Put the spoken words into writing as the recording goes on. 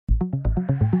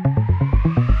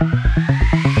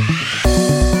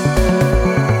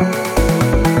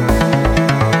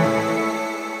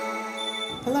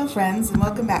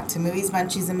Movies,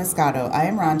 Munchies, and Moscato. I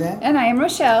am Rhonda. And I am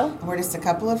Rochelle. And we're just a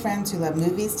couple of friends who love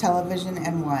movies, television,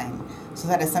 and wine. So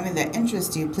that is something that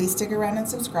interests you. Please stick around and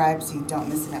subscribe so you don't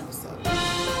miss an episode.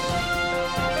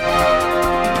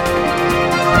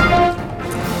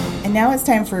 And now it's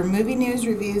time for movie news,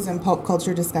 reviews, and pulp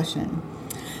culture discussion.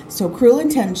 So Cruel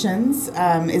Intentions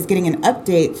is getting an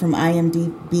update from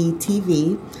IMDb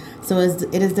TV. So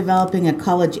it is developing a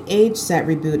college-age set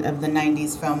reboot of the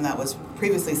 90s film that was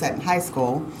previously set in high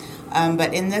school.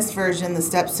 But in this version, the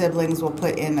step-siblings will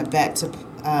put in a bet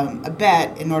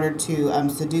in order to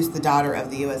seduce the daughter of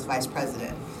the U.S. Vice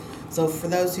President. So for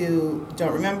those who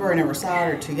don't remember or never saw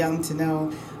it or too young to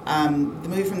know, the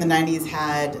movie from the 90s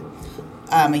had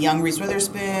a young Reese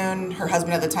Witherspoon, her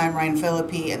husband at the time, Ryan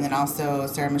Phillippe, and then also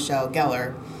Sarah Michelle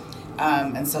Gellar.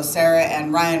 And so Sarah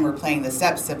and Ryan were playing the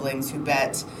step-siblings who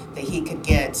bet that he could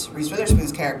get Reese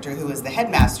Witherspoon's character, who was the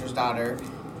headmaster's daughter,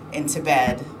 into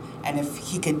bed. And if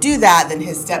he could do that, then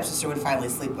his stepsister would finally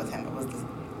sleep with him. It was the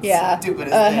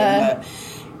stupidest thing. But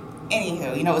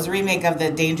anywho, it was a remake of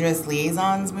the Dangerous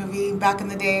Liaisons movie back in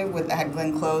the day that had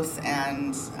Glenn Close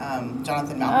and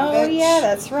Jonathan Malkovich. Oh, yeah,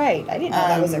 that's right. I didn't know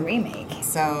that was a remake.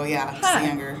 So, yeah, it's a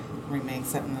younger remake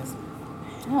set in this.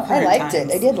 Oh, I liked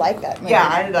it. I did like that movie. Yeah,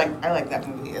 I like that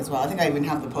movie as well. I think I even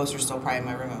have the poster still probably in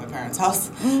my room at my parents' house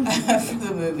for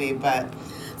the movie. But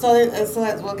so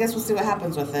I guess we'll see what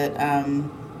happens with it,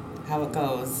 how it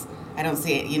goes. I don't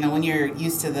see it. When you're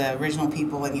used to the original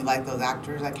people and you like those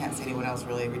actors, I can't see anyone else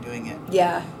really redoing it.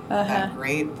 Yeah. That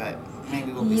great, but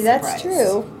maybe we'll be surprised. That's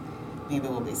true. Maybe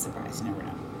we'll be surprised. You never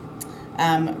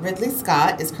know. Ridley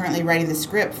Scott is currently writing the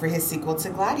script for his sequel to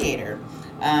Gladiator.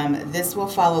 This will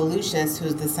follow Lucius,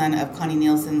 who's the son of Connie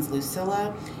Nielsen's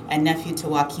Lucilla and nephew to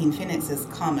Joaquin Phoenix's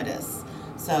Commodus.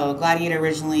 So Gladiator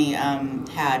originally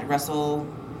had Russell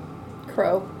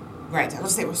Crowe. Right, I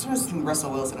was saying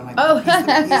Russell Wilson. I'm like, oh, he's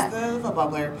the football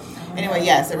player. Anyway,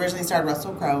 yes, it originally starred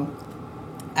Russell Crowe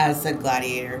as the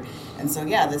Gladiator. And so,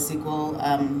 yeah, the sequel,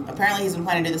 apparently he's been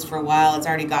planning to do this for a while. It's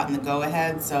already gotten the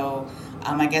go-ahead, so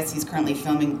I guess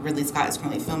Ridley Scott is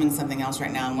currently filming something else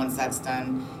right now, and once that's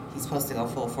done, he's supposed to go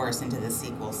full force into this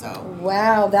sequel, so.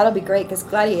 Wow, that'll be great, because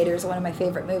Gladiator is one of my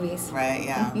favorite movies. Right,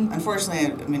 yeah.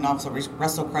 Unfortunately, also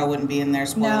Russell Crowe wouldn't be in there,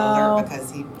 spoiler alert, because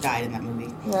he died in that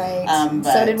movie. Right.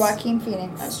 So did Joaquin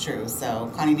Phoenix. That's true.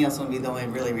 So Connie Nielsen would be the only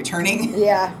really returning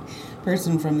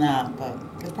person from that, but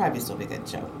it'll probably still be a good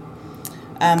show.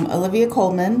 Olivia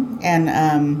Colman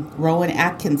and Rowan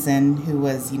Atkinson, who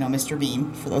was, Mr.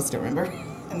 Bean, for those who don't remember,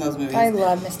 in those movies. I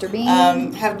love Mr.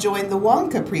 Bean. Have joined the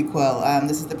Wonka prequel.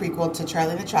 This is the prequel to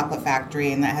Charlie and the Chocolate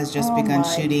Factory, and that has just begun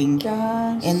shooting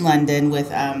in London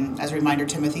with, as a reminder,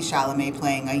 Timothée Chalamet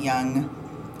playing a young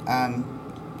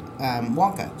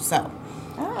Wonka. So,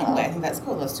 anyway, I think that's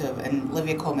cool, those two. And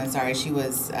Olivia Colman, she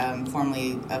was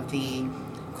formerly of The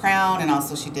Crown, and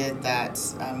also she did that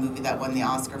movie that won the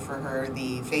Oscar for her,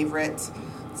 The Favorite.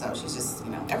 So she's just,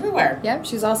 everywhere. Yep,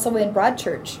 she's also in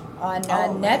Broadchurch on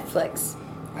Netflix.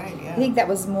 Right, yeah. I think that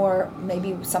was more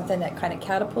maybe something that kind of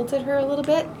catapulted her a little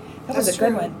bit. That was a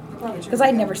good one. Because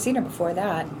I'd never seen her before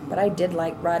that. But I did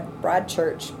like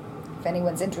Broadchurch, if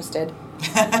anyone's interested.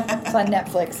 It's on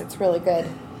Netflix. It's really good.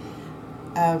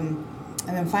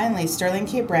 And then finally, Sterling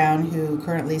K. Brown, who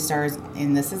currently stars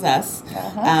in This Is Us,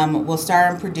 will star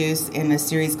and produce in a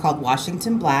series called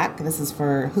Washington Black. This is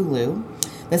for Hulu.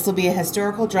 This will be a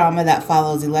historical drama that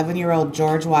follows 11-year-old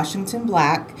George Washington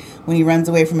Black when he runs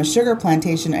away from a sugar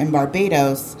plantation in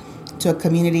Barbados to a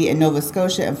community in Nova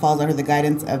Scotia and falls under the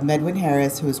guidance of Medwin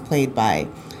Harris, who is played by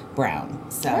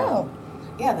Brown. So,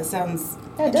 yeah, this sounds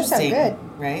interesting. It does sound good.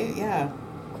 Right? Yeah.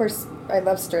 Of course, I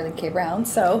love Sterling K. Brown,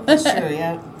 so. That's true,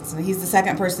 yeah. So he's the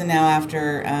second person now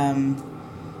after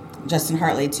Justin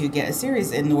Hartley to get a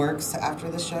series in the works after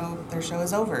their show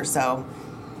is over. So,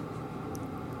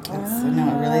 it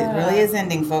really is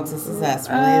ending, folks. This Is Us.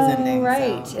 Really is ending.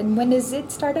 Right. So. And when does it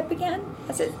start up again?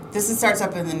 This starts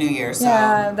up in the new year. So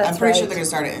yeah, that's I'm pretty sure they're going to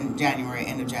start it in January,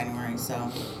 end of January. So,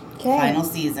 final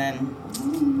season.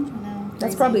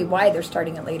 That's probably why they're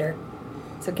starting it later.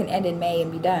 So it can end in May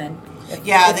and be done. They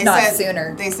said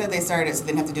sooner. They said they started it so they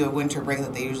didn't have to do a winter break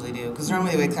that they usually do. Because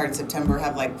normally they start in September,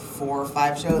 have like 4 or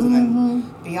 5 shows, and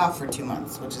then be off for 2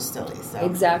 months, which is silly. So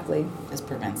exactly. This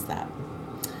prevents that.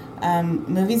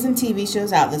 Movies and TV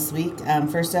shows out this week.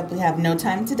 First up, we have No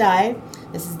Time to Die.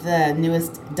 This is the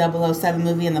newest 007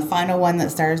 movie and the final one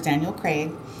that stars Daniel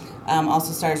Craig.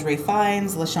 Also stars Ralph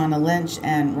Fiennes, Lashana Lynch,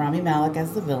 and Rami Malek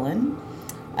as the villain.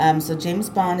 So James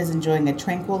Bond is enjoying a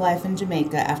tranquil life in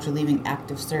Jamaica after leaving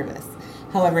active service.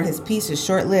 However, his peace is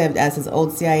short-lived as his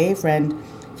old CIA friend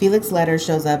Felix Leiter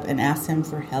shows up and asks him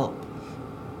for help.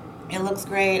 It looks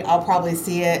great. I'll probably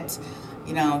see it,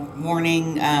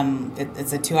 morning.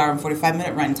 It's a 2-hour and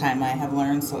 45-minute runtime, I have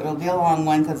learned, so it'll be a long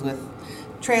one because with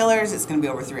trailers, it's going to be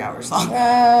over 3 hours long.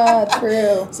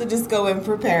 True. So just go in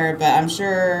prepared, but I'm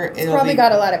sure it's probably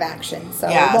got a lot of action, so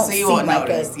yeah, it won't so you won't like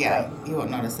notice. It, yeah, right. You won't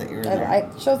notice that you're in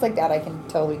there. Shows like that, I can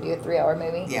totally do a 3-hour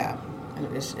movie. Yeah,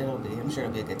 it'll be. I'm sure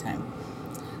it'll be a good time.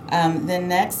 Then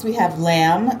next we have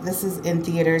Lamb. This is in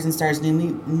theaters and stars sorry, I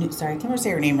can't remember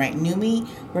say her name right. Noomi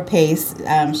Rapace.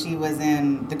 She was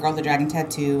in The Girl with the Dragon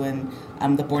Tattoo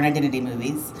and the Bourne Identity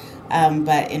movies.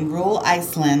 But in rural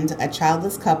Iceland, a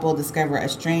childless couple discover a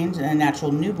strange and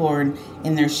unnatural newborn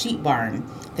in their sheep barn.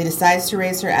 They decide to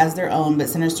raise her as their own, but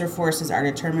sinister forces are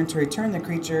determined to return the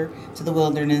creature to the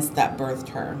wilderness that birthed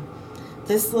her.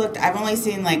 I've only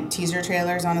seen like teaser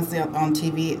trailers, honestly, on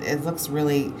TV. It looks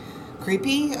really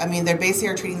creepy. I mean, they basically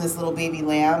are treating this little baby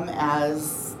lamb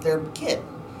as their kid.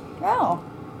 Wow.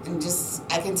 And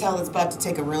I can tell it's about to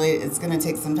take it's going to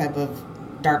take some type of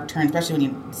dark turn, especially when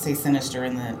you say sinister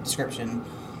in the description.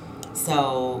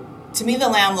 So, to me, the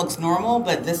lamb looks normal,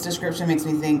 but this description makes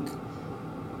me think,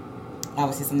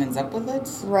 obviously something's up with it.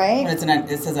 Right. When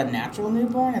it says a natural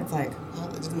newborn, it's like, oh,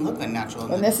 it doesn't look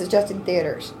unnatural. And this is just in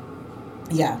theaters.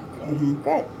 Yeah. Okay. Mm-hmm.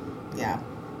 Good. Yeah.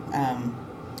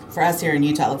 For us here in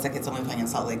Utah, it looks like it's only playing in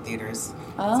Salt Lake theaters.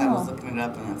 Oh. So I was looking it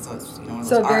up, and so it's one of those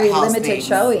so very art house limited things.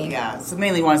 showing. Yeah, so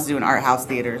mainly wants to do in art house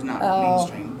theaters, not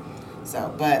mainstream.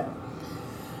 So, but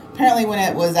apparently when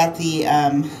it was at the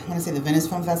I want to say the Venice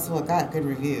Film Festival, it got good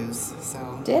reviews.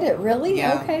 So did it really?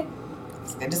 Yeah. Okay.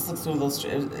 It just looks one of those.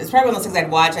 It's probably one of those things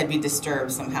I'd watch. I'd be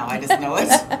disturbed somehow. I just know it.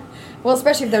 Well,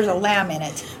 especially if there's a lamb in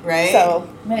it, right? So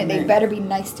they better be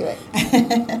nice to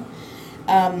it.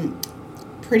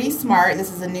 Pretty Smart.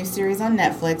 This is a new series on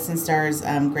Netflix and stars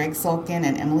Greg Sulkin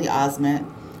and Emily Osment,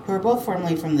 who are both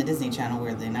formerly from the Disney Channel,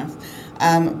 weirdly enough.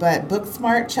 But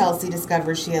book-smart Chelsea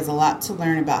discovers she has a lot to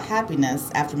learn about happiness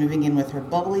after moving in with her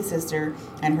bubbly sister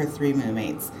and her 3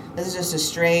 roommates. This is just a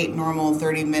straight, normal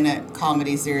 30-minute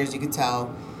comedy series, you could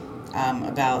tell,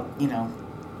 about,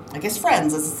 I guess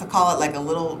Friends. Let's call it like a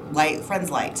little light, Friends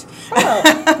light.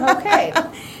 Oh, okay.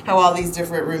 How all these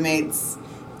different roommates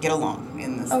get along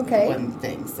in this one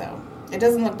thing. So it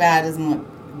doesn't look bad, doesn't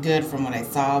look good from what I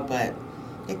saw, but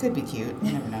it could be cute.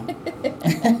 You never know.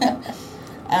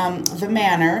 The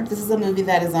Manor. This is a movie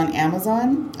that is on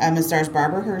Amazon. It stars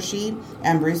Barbara Hershey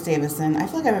and Bruce Davison. I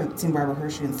feel like I haven't seen Barbara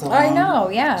Hershey in so long. I know,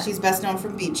 yeah. She's best known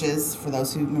from Beaches, for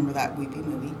those who remember that weepy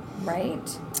movie. Right.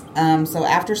 So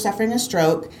after suffering a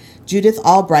stroke, Judith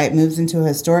Albright moves into a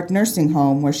historic nursing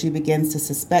home where she begins to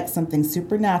suspect something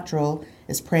supernatural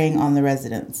is preying on the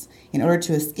residents. In order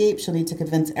to escape, she'll need to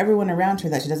convince everyone around her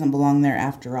that she doesn't belong there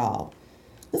after all.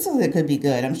 This is it could be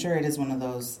good. I'm sure it is one of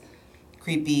those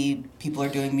creepy, people are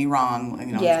doing me wrong,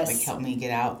 yes. Like help me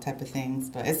get out type of things.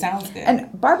 But it sounds good. And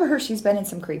Barbara Hershey's been in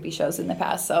some creepy shows in the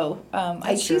past, so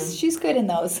she's good in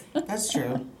those. That's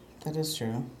true. That is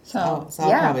true. So I'll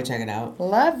probably check it out.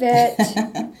 Love it.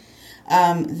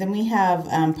 Then we have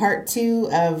part 2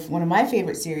 of one of my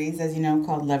favorite series, as you know,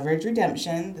 called Leverage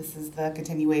Redemption. This is the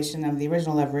continuation of the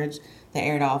original Leverage that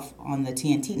aired off on the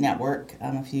TNT network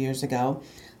a few years ago.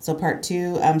 So part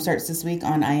 2 starts this week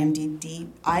on IMDb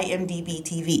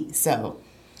TV. So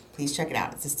please check it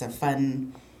out. It's just a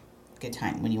fun, good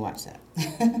time when you watch that.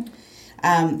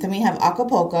 Then we have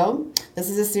Acapulco. This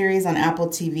is a series on Apple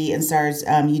TV and stars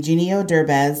Eugenio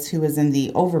Derbez, who was in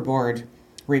the Overboard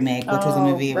remake, which was a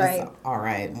movie. It was all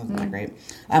right. It wasn't that great.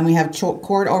 We have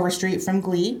Cord Overstreet from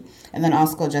Glee, and then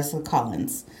also Jessica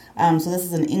Collins. So this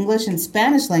is an English and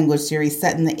Spanish language series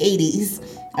set in the 80s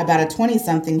about a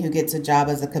 20-something who gets a job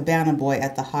as a cabana boy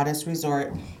at the hottest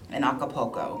resort in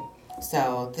Acapulco.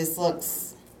 So this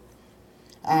looks...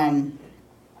 it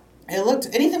looked...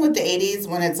 Anything with the 80s,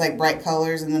 when it's like bright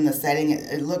colors and then the setting,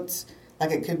 it looked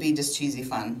like it could be just cheesy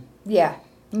fun. Yeah.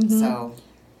 Mm-hmm. So...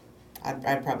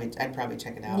 I'd probably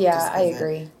check it out. Yeah, I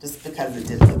agree. Just because it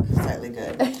did look slightly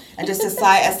good. And just a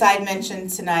side mention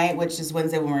tonight, which is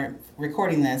Wednesday when we're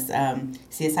recording this,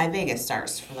 CSI Vegas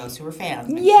starts, for those who are fans.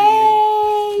 Yay!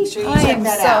 I am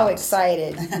so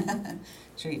excited. Make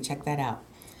sure you check that out.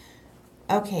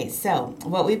 Okay, so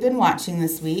what we've been watching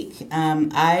this week,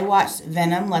 I watched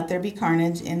Venom: Let There Be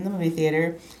Carnage in the movie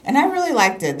theater, and I really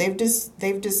liked it. They've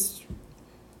just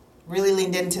really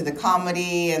leaned into the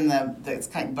comedy and the it's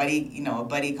kind of a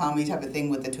buddy comedy type of thing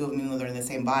with the two of them, even though they're in the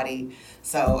same body.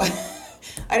 So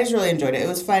I just really enjoyed it. It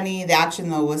was funny. The action,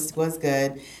 though, was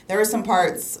good. There were some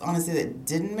parts, honestly, that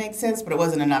didn't make sense, but it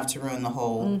wasn't enough to ruin the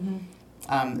whole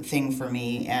thing for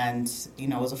me. And, it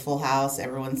was a full house.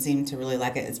 Everyone seemed to really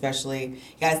like it, especially,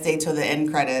 you got to stay till the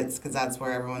end credits because that's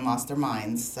where everyone lost their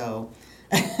minds. So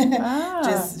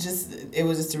Just it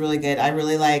was just really good. I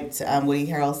really liked Woody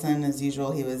Harrelson as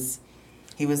usual. He was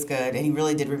good, and he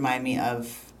really did remind me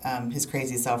of his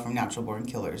crazy self from Natural Born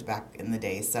Killers back in the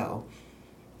day. So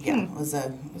yeah, it was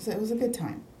a good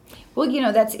time. Well,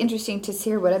 that's interesting to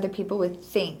hear what other people would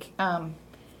think,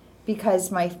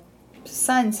 because my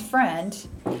son's friend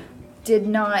did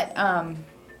not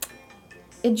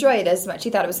enjoy it as much. He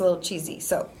thought it was a little cheesy.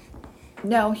 So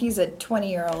no, he's a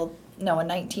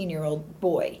 19-year-old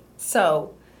boy.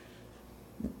 So,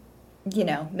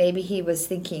 maybe he was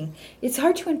thinking, it's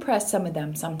hard to impress some of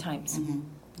them sometimes. Mm-hmm.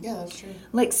 Yeah, that's true.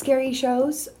 Like scary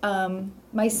shows,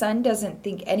 my son doesn't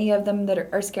think any of them that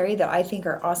are scary that I think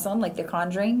are awesome, like The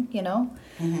Conjuring,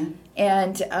 Mm-hmm.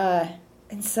 And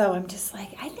so I'm just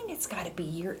like, I think it's got to be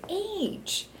your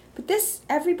age. But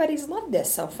everybody's loved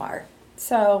this so far.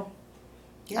 So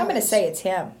yeah, I'm going to say it's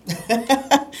him.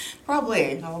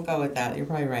 Probably. I'll go with that. You're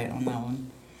probably right on that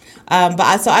one.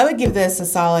 But I would give this a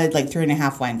solid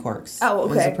 3.5 wine corks. Oh, okay.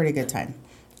 It was a pretty good time.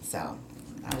 So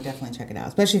I would definitely check it out,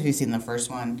 especially if you've seen the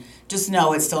first one. Just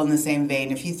know it's still in the same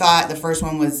vein. If you thought the first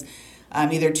one was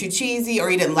either too cheesy or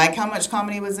you didn't like how much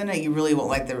comedy was in it, you really won't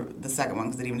like the second one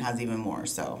because it even has even more.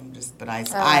 So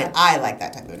I like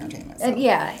that type of entertainment. So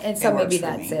and so maybe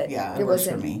that's it. Yeah, it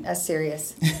wasn't for me. As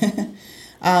serious.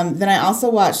 Then I also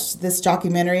watched this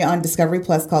documentary on Discovery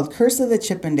Plus called Curse of the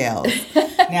Chippendales.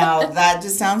 Now, that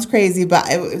just sounds crazy, but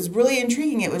it was really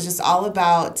intriguing. It was just all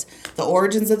about the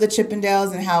origins of the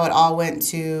Chippendales and how it all went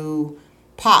to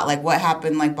pot, what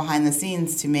happened behind the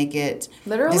scenes to make it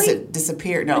literally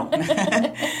disappear. No,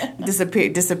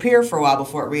 disappear for a while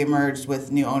before it reemerged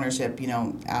with new ownership,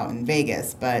 out in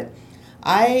Vegas. But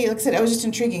like I said, it was just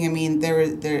intriguing. I mean,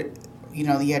 there,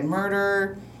 you had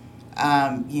murder.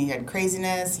 You had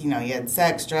craziness, you had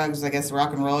sex, drugs, I guess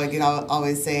rock and roll, you could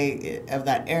always say of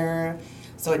that era.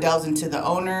 So it delves into the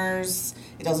owners,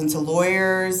 it delves into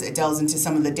lawyers, it delves into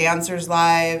some of the dancers'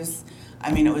 lives.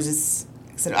 I mean, it was just,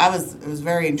 it was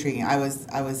very intriguing. I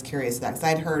was curious about that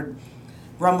because I'd heard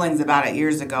rumblings about it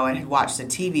years ago and had watched a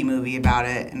TV movie about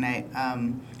it, and I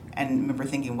remember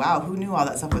thinking, wow, who knew all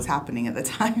that stuff was happening at the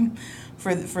time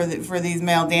for these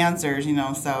male dancers,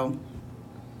 so.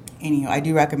 Anywho, I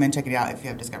do recommend checking it out if you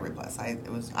have Discovery Plus. I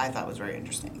thought it was very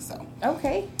interesting. So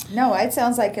okay, no, it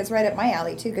sounds like it's right up my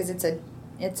alley too because it's a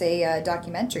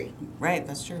documentary. Right,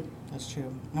 that's true. I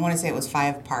want to say it was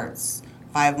 5 parts,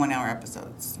 5 1-hour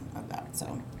episodes of that.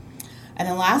 So, and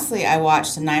then lastly, I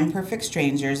watched 9 Perfect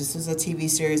Strangers. This was a TV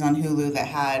series on Hulu that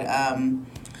had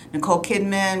Nicole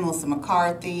Kidman, Melissa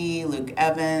McCarthy, Luke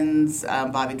Evans,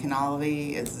 Bobby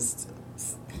Cannavale. It's just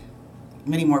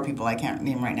many more people I can't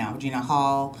name right now. Regina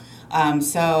Hall.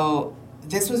 So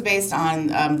this was based on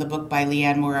the book by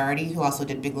Leanne Moriarty, who also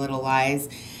did Big Little Lies.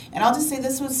 And I'll just say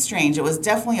this was strange. It was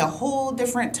definitely a whole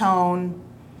different tone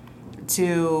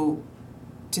to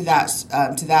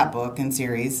that book and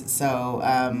series. So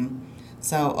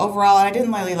overall, I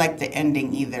didn't really like the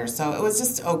ending either. So it was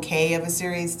just okay of a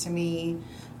series to me.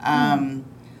 The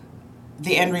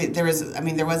end, there was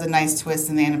a nice twist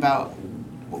in the end about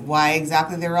why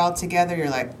exactly they were all together. You're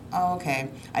like, oh, okay.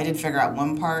 I did figure out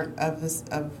one part of this,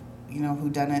 who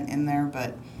done it in there,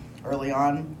 but early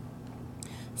on.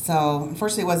 So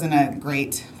unfortunately, it wasn't a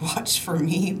great watch for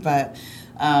me, but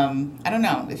I don't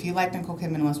know. If you like Nicole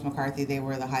Kidman and Melissa McCarthy, they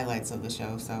were the highlights of the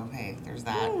show. So hey, there's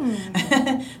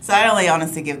that. So I'd only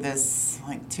honestly give this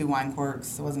 2 wine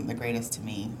corks. It wasn't the greatest to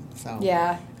me. So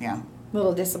yeah, a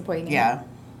little disappointing. Yeah.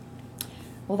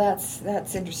 Well,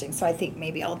 that's interesting. So I think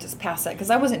maybe I'll just pass that because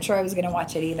I wasn't sure I was going to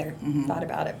watch it either. Mm-hmm. Thought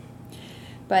about it.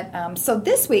 But so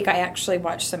this week I actually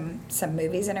watched some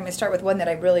movies, and I'm going to start with one that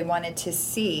I really wanted to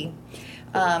see.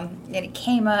 And it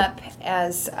came up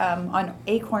as on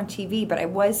Acorn TV, but I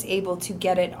was able to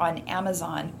get it on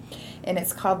Amazon, and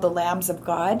it's called The Lambs of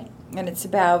God, and it's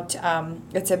about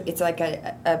it's like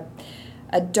a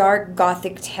dark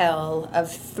Gothic tale of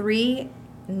 3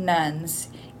 nuns,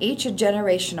 each a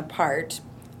generation apart,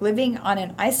 living on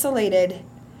an isolated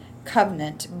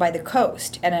convent by the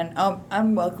coast, and an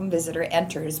unwelcome visitor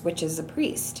enters, which is a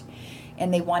priest,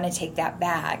 and they want to take that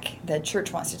back. The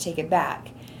church wants to take it back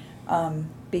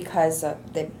because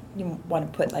they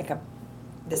want to put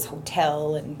this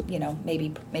hotel and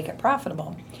maybe make it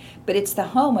profitable. But it's the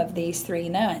home of these 3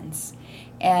 nuns,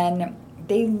 and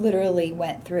they literally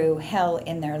went through hell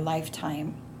in their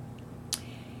lifetime,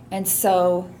 and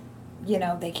so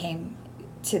they came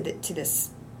to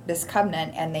this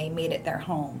covenant, and they made it their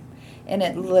home. And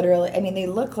it literally, they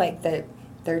look like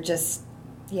they're just,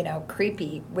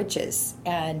 creepy witches.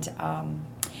 And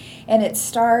it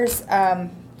stars,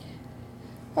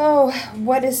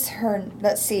 what is her,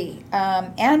 let's see,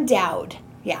 Ann Dowd.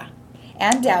 Yeah.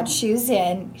 and Dad. She's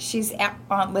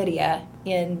Aunt Lydia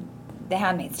in The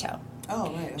Handmaid's Tale.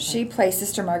 Oh, right. Okay. She plays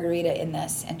Sister Margarita in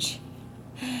this, and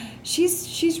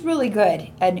she's really good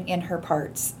in her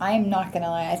parts. I am not going to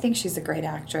lie. I think she's a great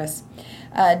actress.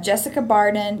 Jessica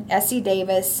Barden, Essie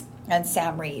Davis, and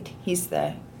Sam Reed. He's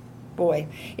the boy.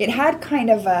 It had kind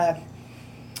of a,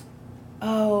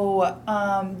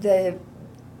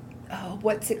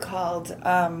 what's it called?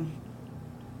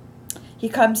 He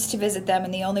comes to visit them,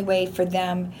 and the only way for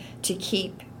them to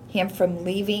keep him from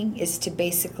leaving is to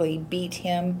basically beat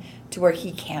him to where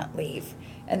he can't leave.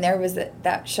 And there was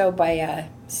that show by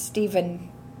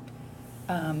Stephen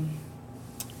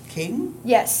King?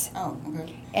 Yes. Oh,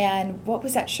 okay. And what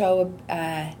was that show,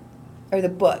 or the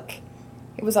book?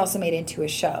 It was also made into a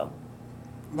show.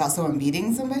 About someone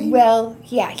beating somebody? Well,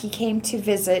 yeah, he came to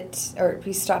visit, or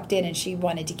he stopped in, and she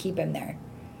wanted to keep him there.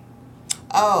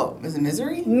 Oh, was it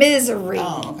Misery? Misery.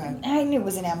 Oh, okay. I knew it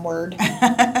was an M word.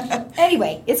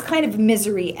 Anyway, it's kind of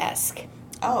Misery-esque.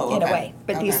 Oh, okay. In a way.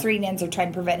 But okay. these three nuns are trying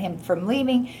to prevent him from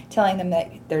leaving, telling them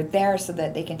that they're there so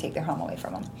that they can take their home away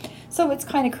from him. So it's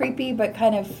kind of creepy, but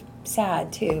kind of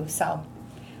sad, too. So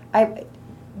you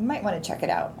might want to check it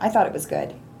out. I thought it was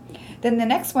good. Then the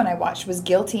next one I watched was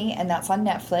Guilty, and that's on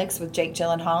Netflix with Jake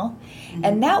Gyllenhaal. Mm-hmm.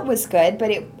 And that was good,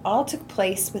 but it all took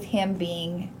place with him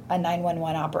being a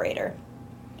 911 operator.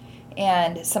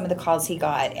 And some of the calls he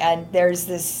got. And there's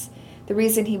the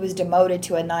reason he was demoted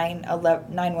to a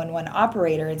 911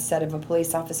 operator instead of a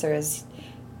police officer is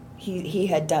he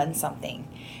had done something.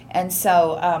 And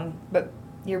so, but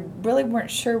you really weren't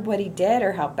sure what he did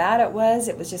or how bad it was.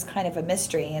 It was just kind of a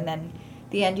mystery. And then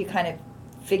at the end, you kind of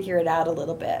figure it out a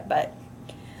little bit. But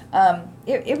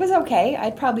it was okay.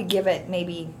 I'd probably give it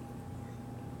maybe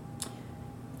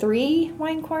 3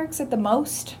 wine corks at the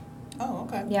most. Oh,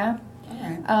 okay. Yeah. All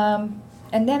right.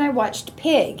 And then I watched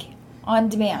Pig on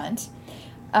demand.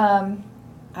 I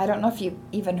don't know if you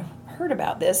even heard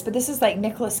about this, but this is like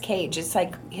Nicolas Cage. It's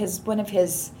like one of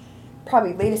his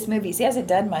probably latest movies. He hasn't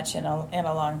done much in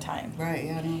a long time. Right,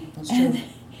 yeah, no, that's true. And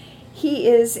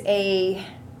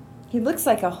he looks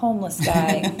like a homeless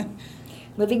guy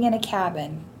living in a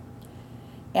cabin.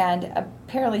 And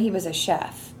apparently he was a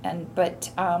chef.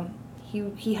 But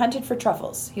he hunted for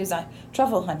truffles. He was a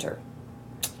truffle hunter.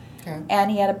 Okay. And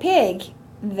he had a pig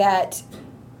that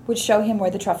would show him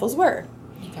where the truffles were.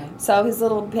 Okay. So his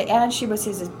little pig, and she was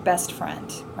his best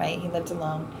friend, right? He lived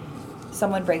alone.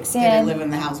 Someone breaks in. Did they live in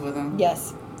the house with him?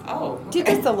 Yes. Oh. Okay.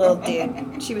 Just a little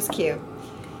dude. She was cute.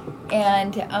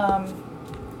 And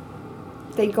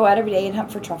they'd go out every day and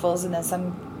hunt for truffles, and then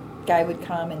some guy would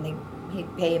come and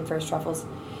he'd pay him for his truffles.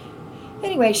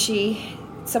 Anyway,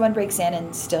 someone breaks in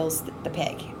and steals the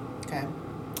pig. Okay.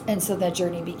 And so the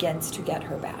journey begins to get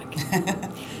her back.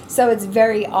 So it's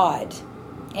very odd.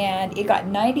 And it got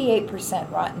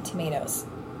 98% Rotten Tomatoes,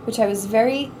 which I was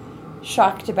very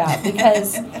shocked about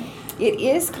because it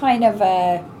is kind of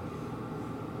a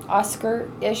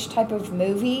Oscar-ish type of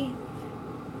movie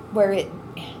where I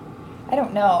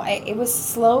don't know, it was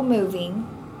slow moving.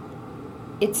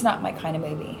 It's not my kind of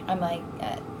movie. I'm like,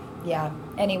 yeah.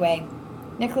 Anyway,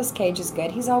 Nicolas Cage is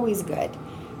good. He's always good.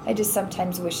 I just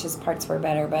sometimes wish his parts were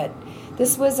better, but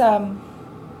this was odd,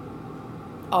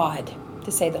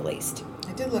 to say the least.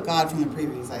 It did look odd from the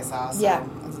previews I saw, so yeah.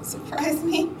 It doesn't surprise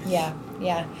me. Yeah.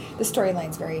 The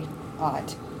storyline's very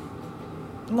odd.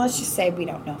 Let's just say we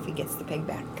don't know if he gets the pig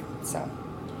back. So.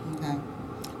 Okay.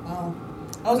 Well,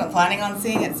 I wasn't planning on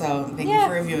seeing it, so thank you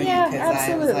for reviewing it. Because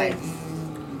absolutely. I was like,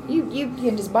 You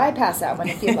can just bypass that one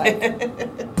if you like.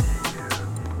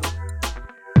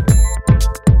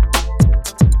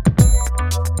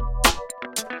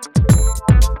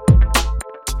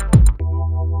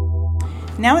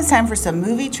 Now it's time for some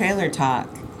movie trailer talk.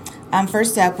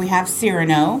 First up, we have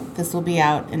Cyrano. This will be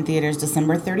out in theaters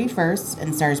December 31st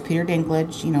and stars Peter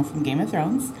Dinklage, from Game of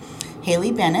Thrones,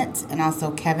 Haley Bennett, and also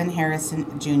Kevin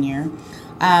Harrison Jr.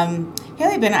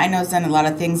 Haley Bennett, I know, has done a lot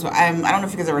of things. But I don't know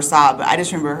if you guys ever saw it, but I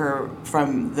just remember her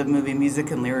from the movie Music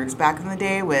and Lyrics back in the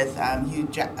day with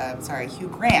Hugh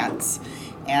Grant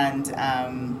and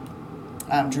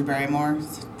Drew Barrymore.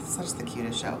 Such the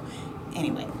cutest show.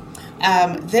 Anyway.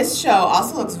 This show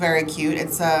also looks very cute.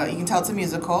 It's you can tell it's a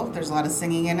musical. There's a lot of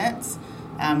singing in it,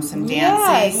 some dancing.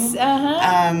 Yes,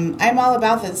 I'm all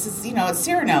about this. It's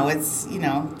Cyrano. It's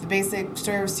the basic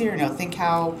story of Cyrano. Think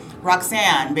how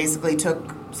Roxanne basically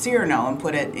took Cyrano and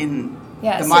put it in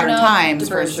the modern times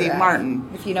for Steve Martin.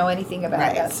 If you know anything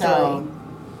about that story. So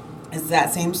it's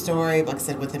that same story, like I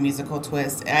said, with a musical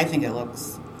twist. And I think it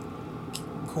looks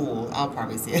cool. I'll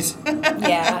probably see it.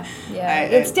 Yeah.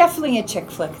 It's definitely a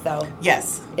chick flick, though.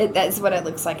 Yes. That's what it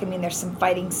looks like. I mean, there's some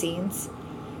fighting scenes,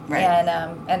 Right.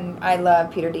 And I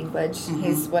love Peter Dinklage. Mm-hmm.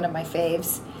 He's one of my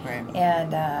faves. Right.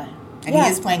 And he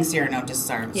is playing Cyrano, just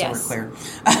so we're clear.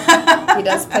 He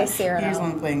does play Cyrano. He's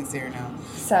one playing Cyrano.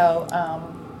 So,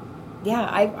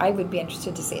 I would be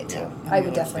interested to see it too. Yeah, I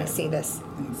would definitely see this. I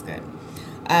think it's good.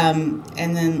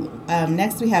 And then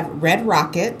next we have Red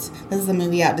Rocket. This is a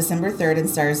movie out December 3rd and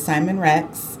stars Simon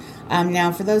Rex.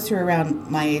 Now, for those who are around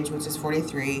my age, which is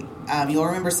 43, you'll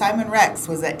remember Simon Rex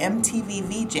was an MTV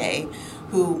VJ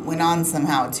who went on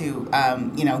somehow to,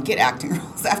 get acting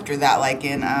roles after that, like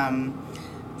in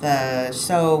the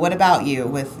show What About You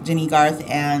with Jenny Garth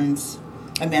and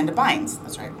Amanda Bynes.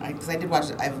 That's right, because I did watch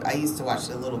it. I used to watch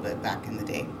it a little bit back in the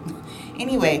day.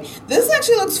 Anyway, this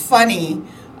actually looks funny.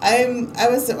 I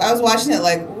was watching it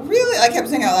like, really? I kept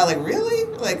saying out loud, like,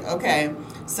 really? Like, okay.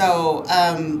 So,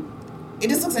 it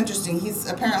just looks interesting. He's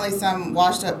apparently some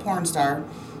washed up porn star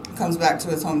who comes back to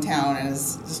his hometown and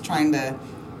is just trying to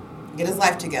get his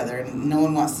life together, and no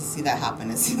one wants to see that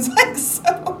happen, it seems like.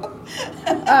 So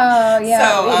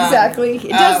yeah, exactly. It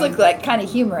does look like kind of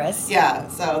humorous. Yeah,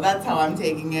 so that's how I'm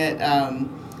taking it.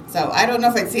 So I don't know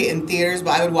if I'd see it in theaters,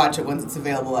 but I would watch it once it's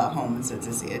available at home and sit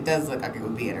to see it. It does look like it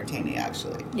would be entertaining,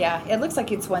 actually. Yeah, it looks like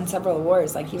it's won several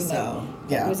awards. Like even though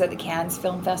it was at the Cannes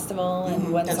Film Festival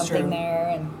and won something there.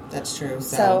 And that's true.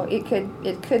 So it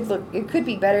could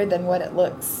be better than what it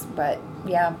looks, but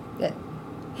yeah, it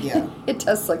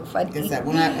does look funny. Is that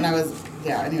when I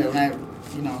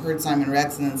heard Simon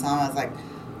Rex and then saw him, I was like,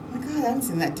 oh my God, I haven't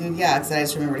seen that dude. Yeah, because I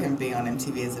just remembered him being on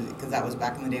MTV because that was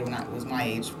back in the day when I was my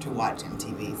age to watch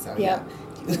MTV. So yeah.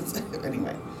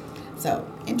 Anyway, so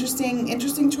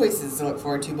interesting choices to look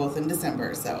forward to both in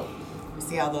December. So we'll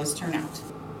see how those turn out.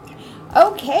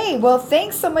 Okay, well,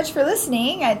 thanks so much for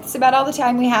listening. It's about all the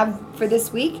time we have for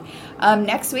this week.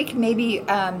 Next week, maybe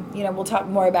we'll talk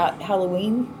more about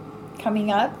Halloween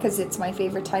coming up because it's my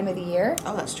favorite time of the year.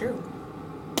 Oh, that's true.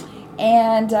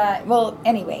 And,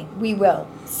 anyway, we will.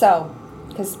 So,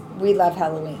 because we love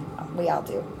Halloween. We all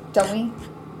do. Don't we?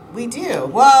 We do.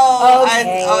 Well,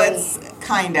 okay. It's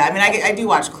kind of. I mean, I do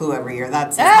watch Clue every year.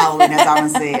 That's Halloween is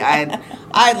honestly.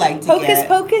 I'd like to Hocus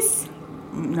Pocus?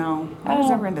 No. I was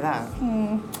never into that.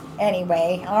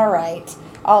 Anyway, all right.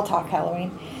 I'll talk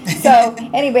Halloween. So,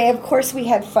 anyway, of course, we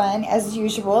had fun as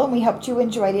usual, and we hoped you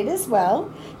enjoyed it as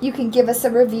well. You can give us a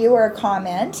review or a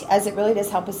comment, as it really does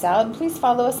help us out. And please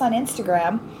follow us on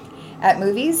Instagram at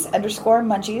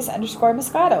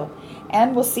movies_munchies_moscato.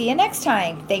 And we'll see you next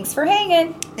time. Thanks for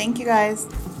hanging. Thank you, guys.